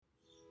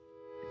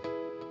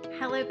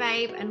Hello,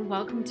 babe, and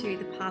welcome to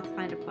the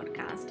Pathfinder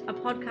podcast, a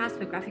podcast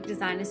for graphic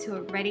designers who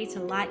are ready to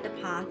light the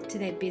path to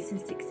their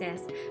business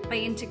success by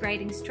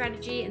integrating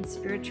strategy and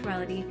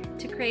spirituality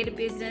to create a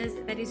business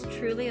that is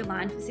truly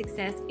aligned for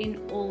success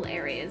in all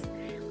areas.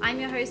 I'm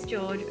your host,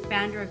 George,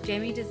 founder of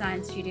Jamie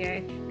Design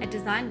Studio, a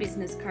design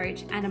business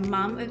coach, and a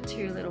mum of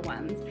 2 little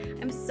ones.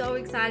 I'm so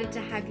excited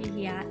to have you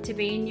here, to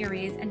be in your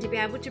ears, and to be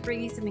able to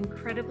bring you some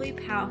incredibly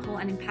powerful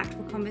and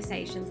impactful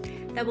conversations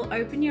that will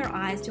open your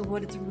eyes to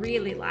what it's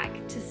really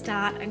like to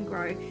start and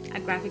grow a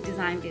graphic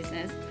design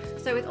business.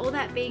 So with all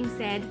that being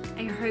said,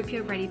 I hope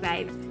you're ready,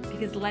 babe,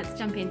 because let's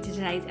jump into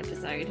today's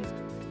episode.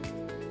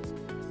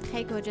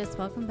 Hey gorgeous,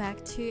 welcome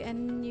back to a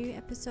new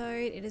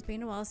episode. It has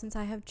been a while since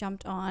I have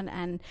jumped on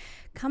and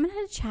come and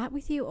had a chat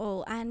with you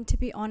all. And to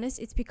be honest,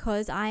 it's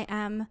because I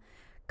am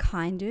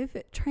kind of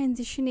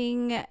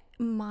transitioning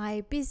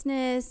my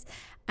business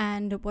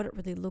and what it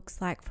really looks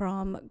like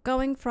from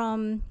going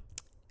from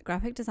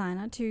graphic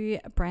designer to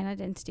brand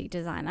identity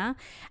designer,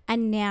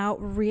 and now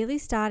really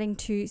starting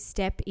to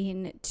step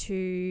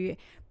into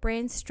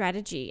brand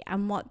strategy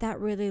and what that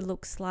really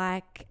looks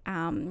like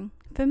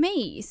for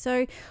me.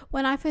 So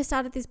when I first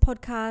started this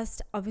podcast,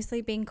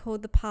 obviously being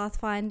called the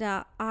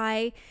Pathfinder,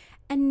 I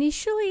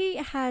initially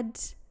had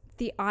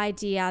the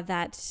idea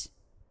that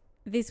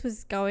this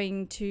was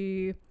going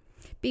to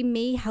be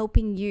me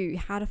helping you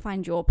how to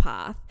find your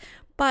path.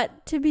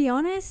 But to be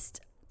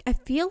honest, I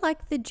feel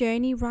like the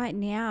journey right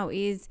now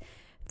is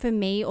for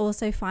me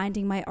also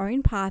finding my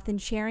own path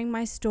and sharing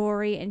my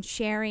story and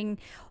sharing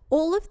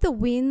all of the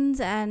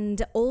wins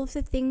and all of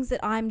the things that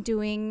I'm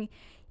doing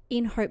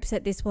in hopes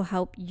that this will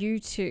help you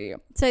too.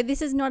 So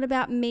this is not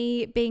about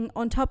me being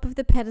on top of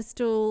the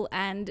pedestal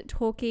and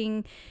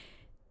talking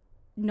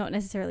not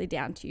necessarily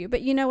down to you,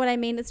 but you know what I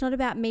mean. It's not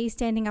about me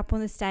standing up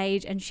on the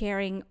stage and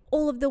sharing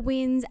all of the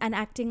wins and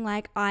acting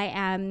like I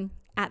am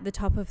at the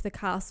top of the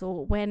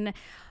castle when,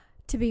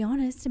 to be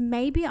honest,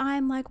 maybe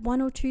I'm like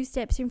 1 or 2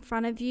 steps in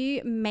front of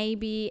you.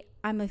 Maybe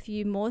I'm a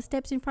few more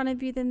steps in front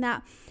of you than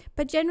that.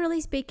 But generally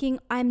speaking,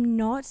 I'm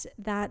not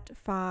that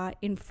far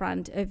in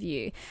front of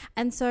you.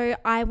 And so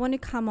I want to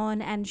come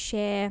on and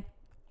share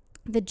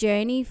the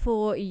journey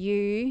for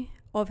you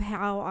of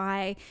how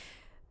I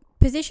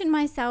position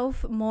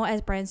myself more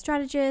as brand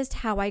strategist,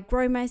 how I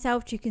grow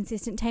myself to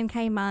consistent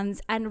 10K months,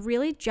 and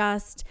really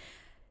just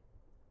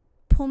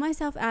pull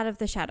myself out of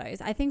the shadows.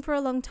 I think for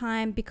a long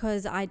time,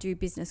 because I do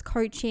business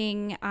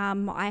coaching,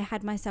 I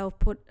had myself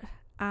put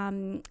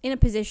in a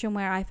position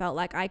where I felt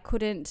like I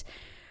couldn't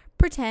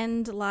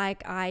pretend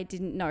like I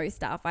didn't know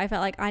stuff. I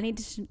felt like I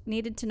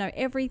needed to know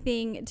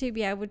everything to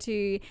be able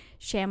to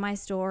share my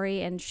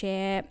story and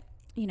share,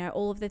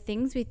 all of the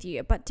things with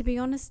you. But to be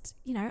honest,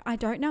 I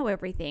don't know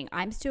everything.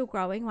 I'm still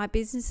growing. My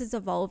business is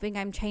evolving.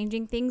 I'm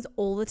changing things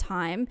all the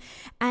time.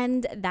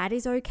 And that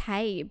is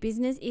okay.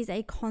 Business is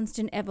a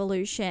constant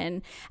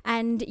evolution.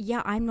 And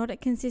yeah, I'm not at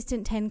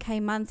consistent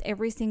 10K months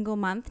every single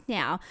month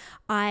now.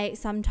 I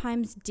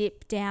sometimes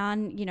dip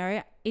down,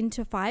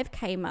 into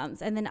 5K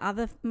months, and then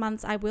other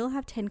months I will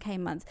have 10K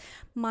months.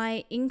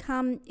 My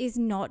income is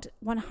not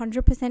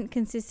 100%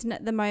 consistent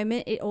at the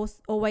moment. It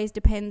always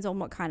depends on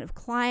what kind of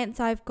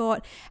clients I've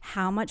got,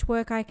 how much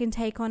work I can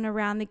take on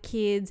around the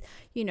kids,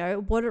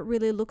 what it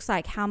really looks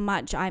like, how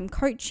much I'm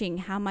coaching,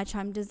 how much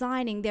I'm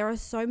designing. There are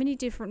so many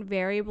different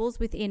variables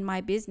within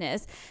my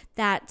business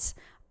that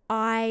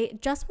I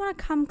just want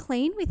to come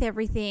clean with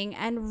everything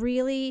and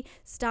really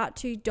start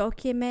to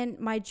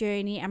document my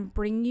journey and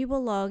bring you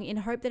along in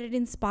hope that it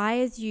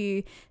inspires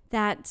you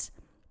that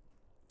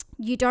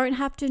you don't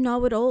have to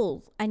know it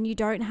all and you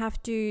don't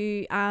have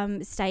to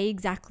stay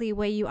exactly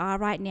where you are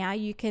right now.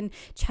 You can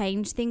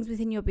change things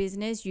within your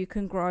business. You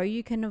can grow,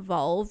 you can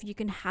evolve, you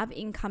can have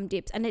income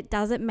dips, and it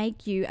doesn't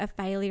make you a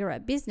failure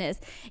at business.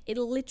 It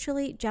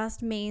literally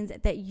just means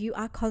that you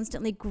are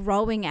constantly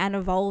growing and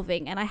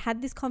evolving. And I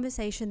had this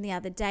conversation the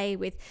other day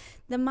with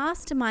the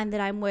mastermind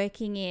that I'm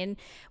working in.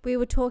 We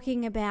were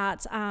talking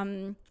about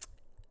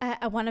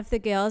one of the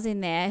girls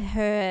in there,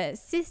 her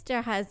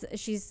sister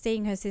she's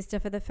seeing her sister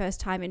for the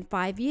first time in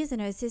 5 years,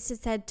 and her sister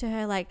said to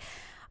her, like,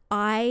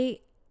 I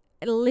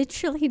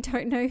literally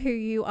don't know who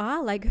you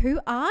are. Like, who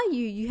are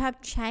you? You have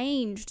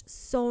changed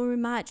so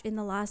much in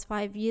the last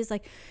 5 years.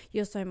 Like,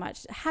 you're so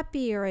much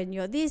happier and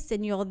you're this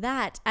and you're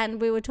that.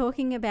 And we were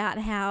talking about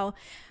how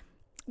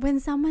when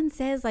someone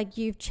says like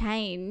you've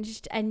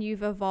changed and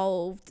you've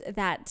evolved,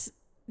 that's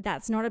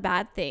not a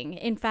bad thing.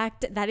 In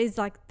fact, that is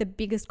like the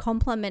biggest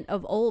compliment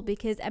of all,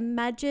 because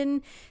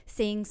imagine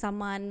seeing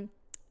someone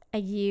a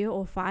year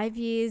or 5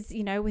 years,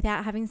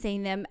 without having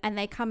seen them, and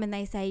they come and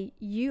they say,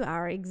 you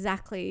are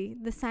exactly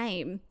the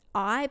same.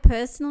 I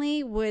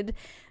personally would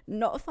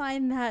not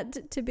find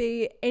that to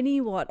be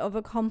anywhat of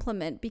a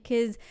compliment,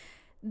 because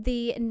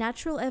the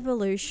natural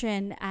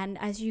evolution, and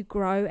as you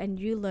grow and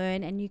you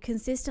learn and you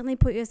consistently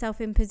put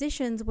yourself in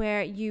positions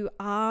where you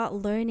are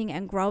learning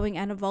and growing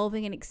and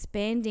evolving and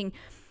expanding,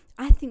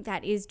 I think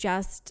that is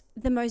just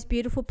the most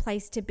beautiful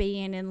place to be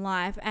in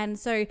life. And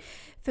so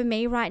for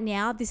me right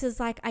now, this is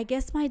like, I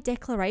guess, my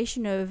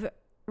declaration of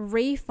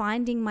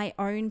refinding my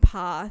own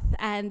path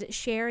and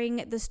sharing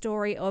the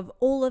story of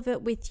all of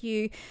it with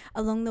you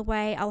along the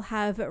way. I'll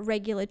have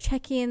regular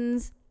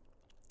check-ins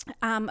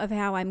of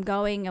how I'm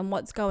going and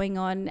what's going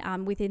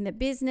on within the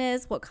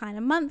business, what kind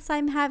of months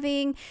I'm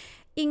having,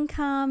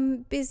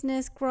 income,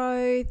 business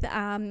growth,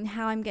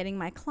 how I'm getting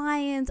my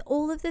clients,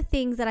 all of the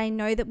things that I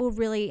know that will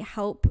really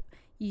help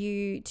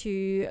you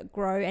to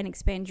grow and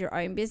expand your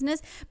own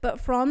business, but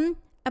from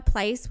a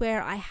place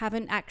where I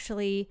haven't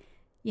actually,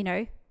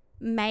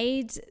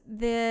 made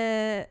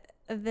the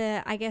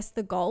I guess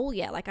the goal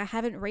yet. Like I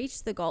haven't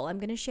reached the goal. I'm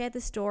going to share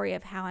the story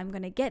of how I'm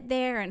going to get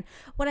there and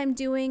what I'm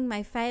doing,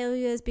 my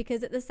failures,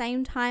 because at the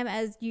same time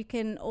as you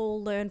can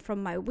all learn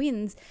from my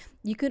wins,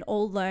 you can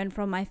all learn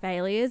from my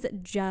failures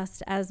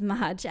just as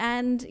much.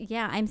 And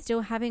yeah, I'm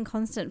still having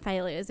constant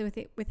failures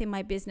within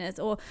my business,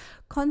 or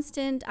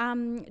constant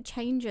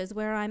changes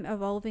where I'm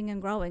evolving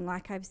and growing,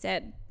 like I've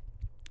said.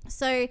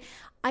 So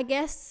I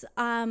guess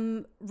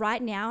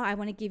right now I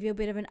want to give you a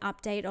bit of an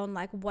update on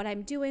like what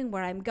I'm doing,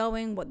 where I'm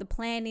going, what the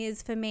plan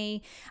is for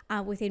me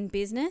within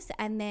business.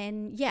 And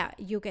then,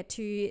 you'll get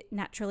to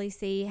naturally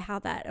see how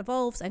that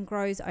evolves and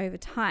grows over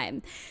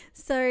time.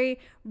 So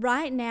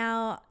right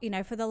now,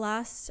 for the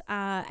last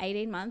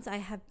 18 months, I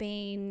have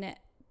been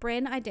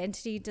brand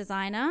identity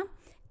designer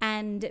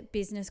and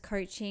business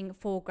coaching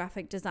for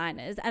graphic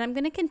designers. And I'm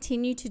going to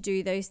continue to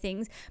do those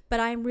things, but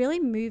I'm really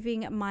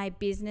moving my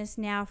business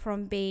now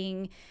from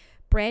being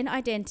brand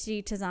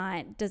identity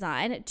design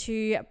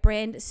to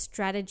brand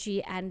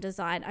strategy and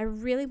design. I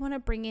really want to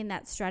bring in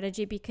that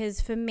strategy because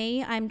for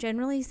me, I'm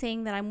generally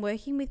seeing that I'm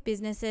working with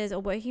businesses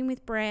or working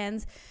with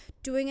brands,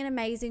 doing an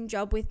amazing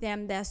job with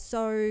them. They're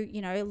so,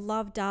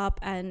 loved up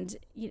and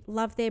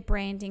love their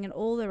branding and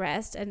all the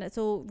rest, and it's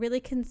all really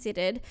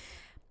considered.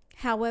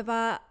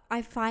 However,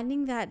 I'm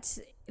finding that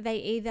they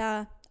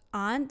either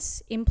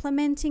aren't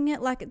implementing it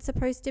like it's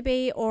supposed to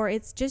be, or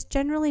it's just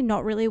generally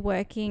not really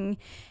working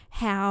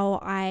how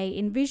I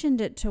envisioned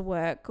it to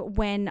work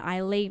when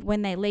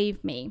they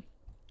leave me.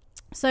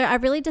 So I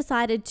really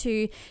decided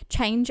to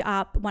change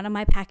up one of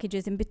my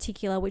packages in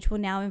particular, which will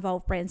now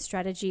involve brand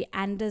strategy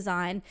and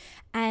design.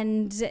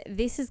 And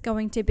this is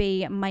going to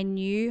be my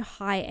new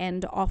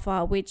high-end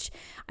offer, which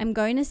I'm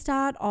going to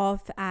start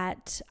off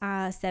at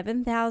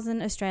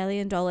 7,000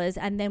 Australian dollars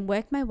and then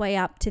work my way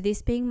up to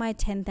this being my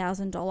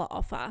 $10,000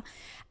 offer.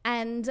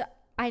 And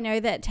I know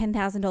that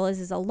 $10,000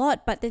 is a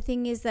lot, but the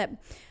thing is that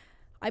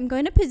I'm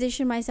going to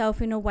position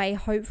myself in a way,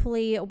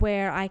 hopefully,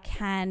 where I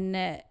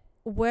can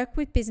work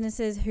with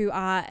businesses who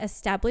are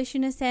established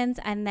in a sense,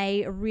 and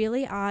they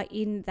really are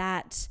in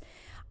that,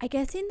 I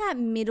guess, in that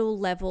middle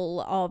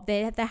level of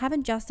they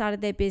haven't just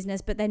started their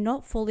business, but they're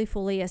not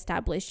fully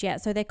established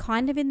yet. So they're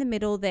kind of in the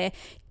middle. They're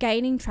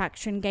gaining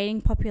traction, gaining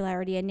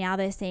popularity, and now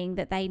they're seeing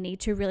that they need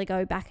to really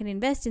go back and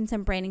invest in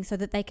some branding so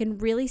that they can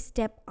really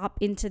step up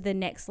into the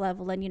next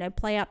level and,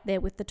 play up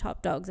there with the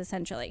top dogs,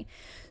 essentially.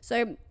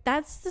 So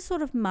that's the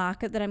sort of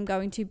market that I'm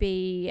going to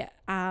be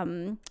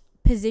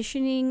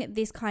positioning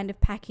this kind of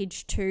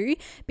package to,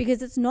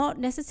 because it's not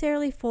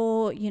necessarily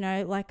for,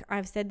 like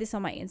I've said this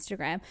on my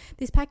Instagram,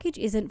 this package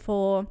isn't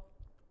for,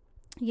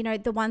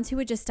 the ones who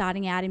are just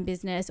starting out in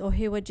business or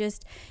who are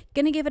just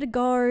going to give it a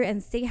go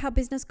and see how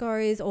business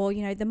goes, or,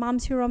 the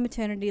mums who are on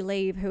maternity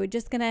leave who are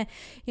just going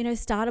to,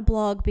 start a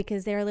blog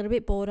because they're a little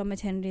bit bored on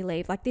maternity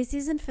leave. Like, this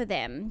isn't for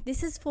them.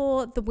 This is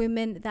for the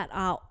women that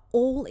are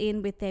all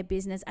in with their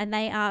business and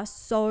they are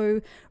so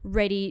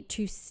ready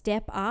to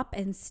step up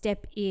and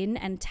step in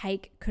and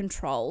take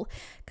control.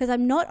 Because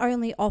I'm not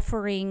only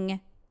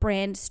offering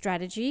brand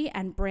strategy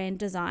and brand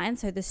design,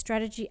 so the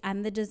strategy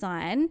and the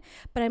design,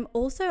 but I'm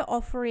also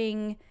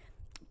offering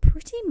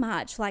pretty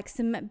much like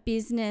some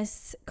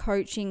business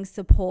coaching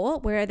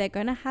support where they're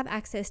going to have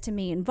access to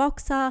me in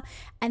Voxer,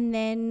 and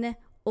then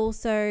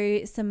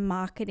also some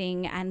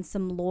marketing and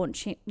some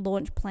launch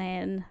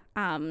plan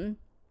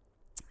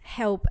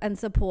help and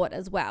support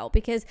as well,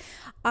 because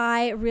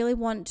I really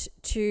want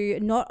to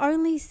not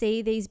only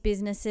see these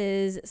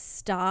businesses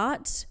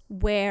start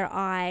where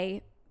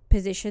I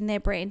position their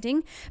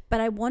branding,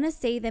 but I want to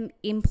see them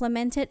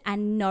implement it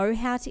and know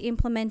how to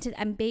implement it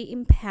and be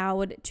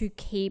empowered to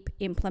keep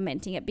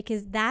implementing it,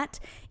 because that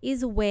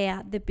is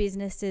where the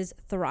businesses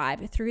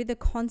thrive, through the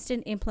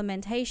constant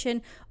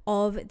implementation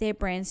of their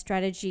brand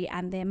strategy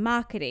and their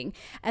marketing.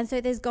 And so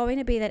there's going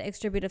to be that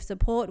extra bit of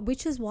support,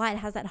 which is why it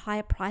has that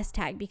higher price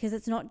tag, because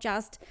it's not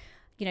just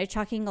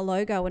chucking a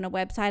logo and a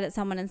website at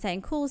someone and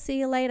saying, cool,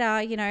 see you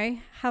later,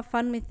 have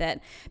fun with it.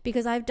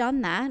 Because I've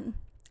done that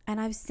and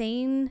I've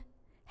seen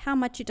how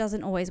much it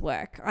doesn't always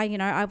work.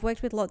 I've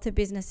worked with lots of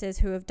businesses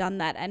who have done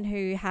that and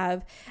who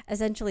have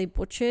essentially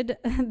butchered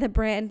the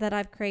brand that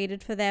I've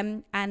created for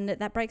them, and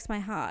that breaks my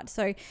heart.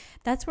 So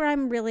that's where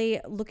I'm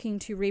really looking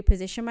to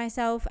reposition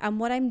myself, and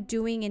what I'm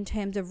doing in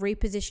terms of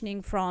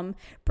repositioning from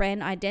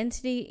brand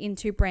identity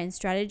into brand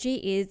strategy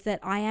is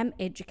that I am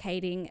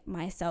educating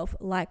myself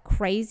like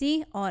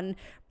crazy on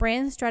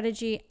brand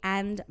strategy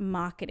and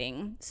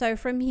marketing. So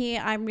from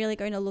here, I'm really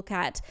going to look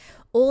at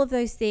all of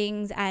those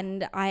things,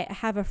 and I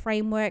have a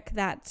framework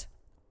that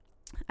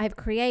I've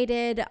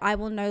created. I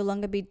will no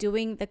longer be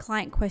doing the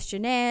client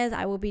questionnaires.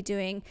 I will be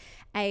doing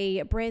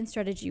a brand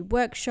strategy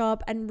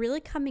workshop and really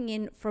coming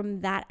in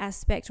from that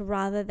aspect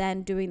rather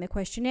than doing the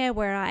questionnaire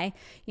where I,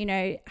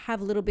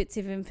 have little bits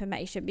of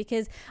information,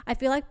 because I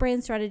feel like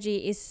brand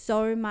strategy is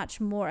so much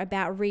more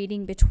about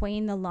reading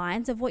between the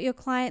lines of what your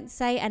clients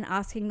say and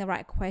asking the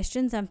right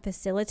questions and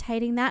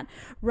facilitating that,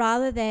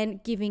 rather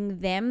than giving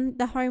them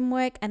the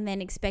homework and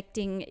then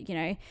expecting,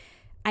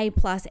 A+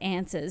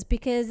 answers,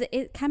 because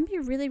it can be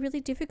really,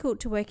 really difficult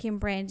to work in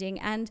branding.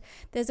 And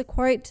there's a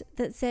quote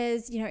that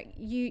says,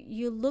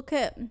 you look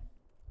at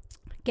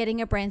getting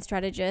a brand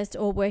strategist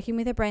or working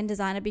with a brand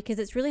designer because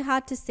it's really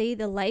hard to see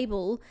the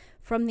label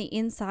from the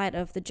inside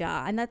of the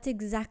jar. And that's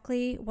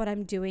exactly what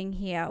I'm doing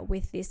here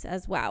with this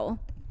as well.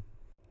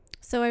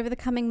 So over the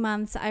coming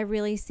months, I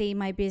really see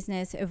my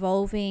business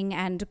evolving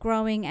and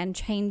growing and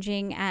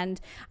changing,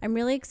 and I'm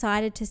really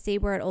excited to see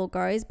where it all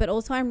goes. But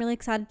also I'm really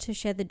excited to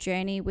share the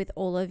journey with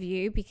all of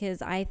you,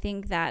 because I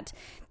think that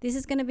this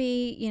is going to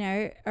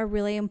be, a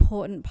really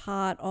important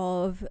part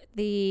of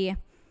the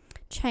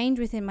change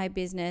within my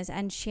business,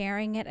 and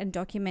sharing it and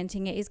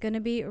documenting it is going to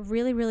be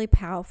really, really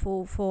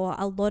powerful for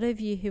a lot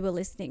of you who are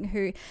listening,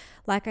 who,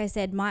 like I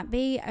said, might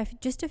be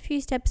just a few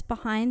steps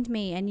behind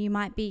me, and you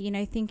might be,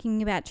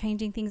 thinking about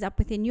changing things up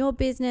within your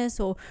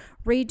business or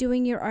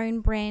redoing your own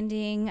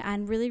branding,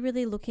 and really,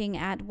 really looking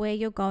at where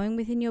you're going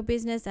within your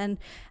business and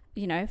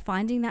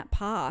finding that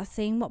path,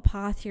 seeing what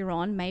path you're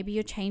on. Maybe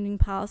you're changing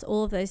paths,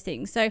 all of those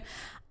things. So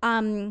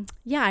I'm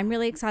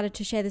really excited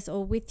to share this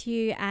all with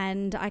you,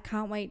 and I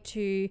can't wait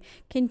to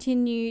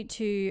continue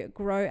to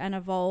grow and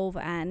evolve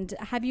and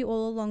have you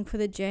all along for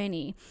the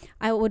journey.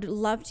 I would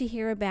love to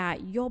hear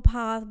about your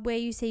path, where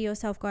you see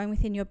yourself going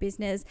within your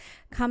business.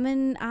 Come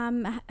and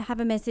have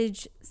a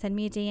message, send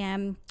me a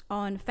DM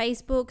on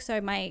Facebook. So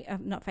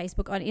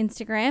on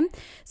Instagram.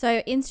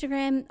 So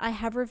Instagram, I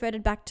have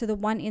reverted back to the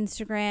one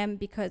Instagram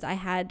because I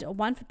had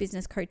one for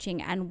business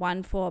coaching and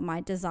one for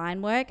my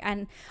design work,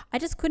 and I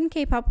just couldn't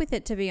keep up with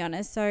it, to be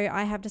honest. So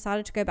I have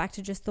decided to go back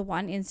to just the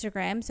one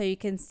Instagram. So you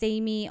can see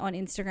me on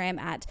Instagram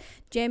at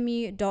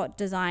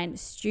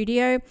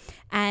gemu.designstudio,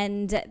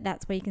 and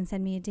that's where you can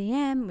send me a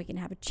DM. We can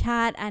have a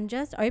chat and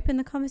just open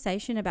the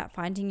conversation about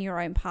finding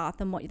your own path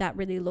and what that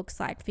really looks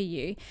like for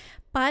you.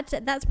 But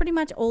that's pretty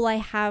much all I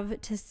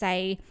have to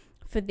say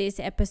for this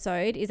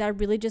episode. Is I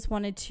really just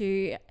wanted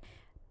to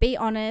be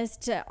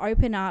honest,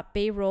 open up,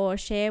 be raw,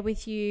 share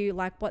with you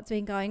like what's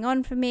been going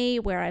on for me,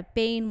 where I've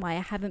been, why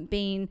I haven't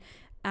been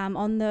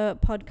on the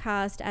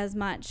podcast as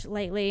much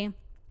lately,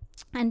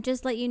 and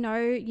just let you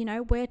know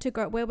where to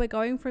go, where we're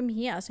going from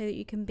here, so that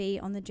you can be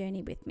on the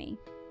journey with me.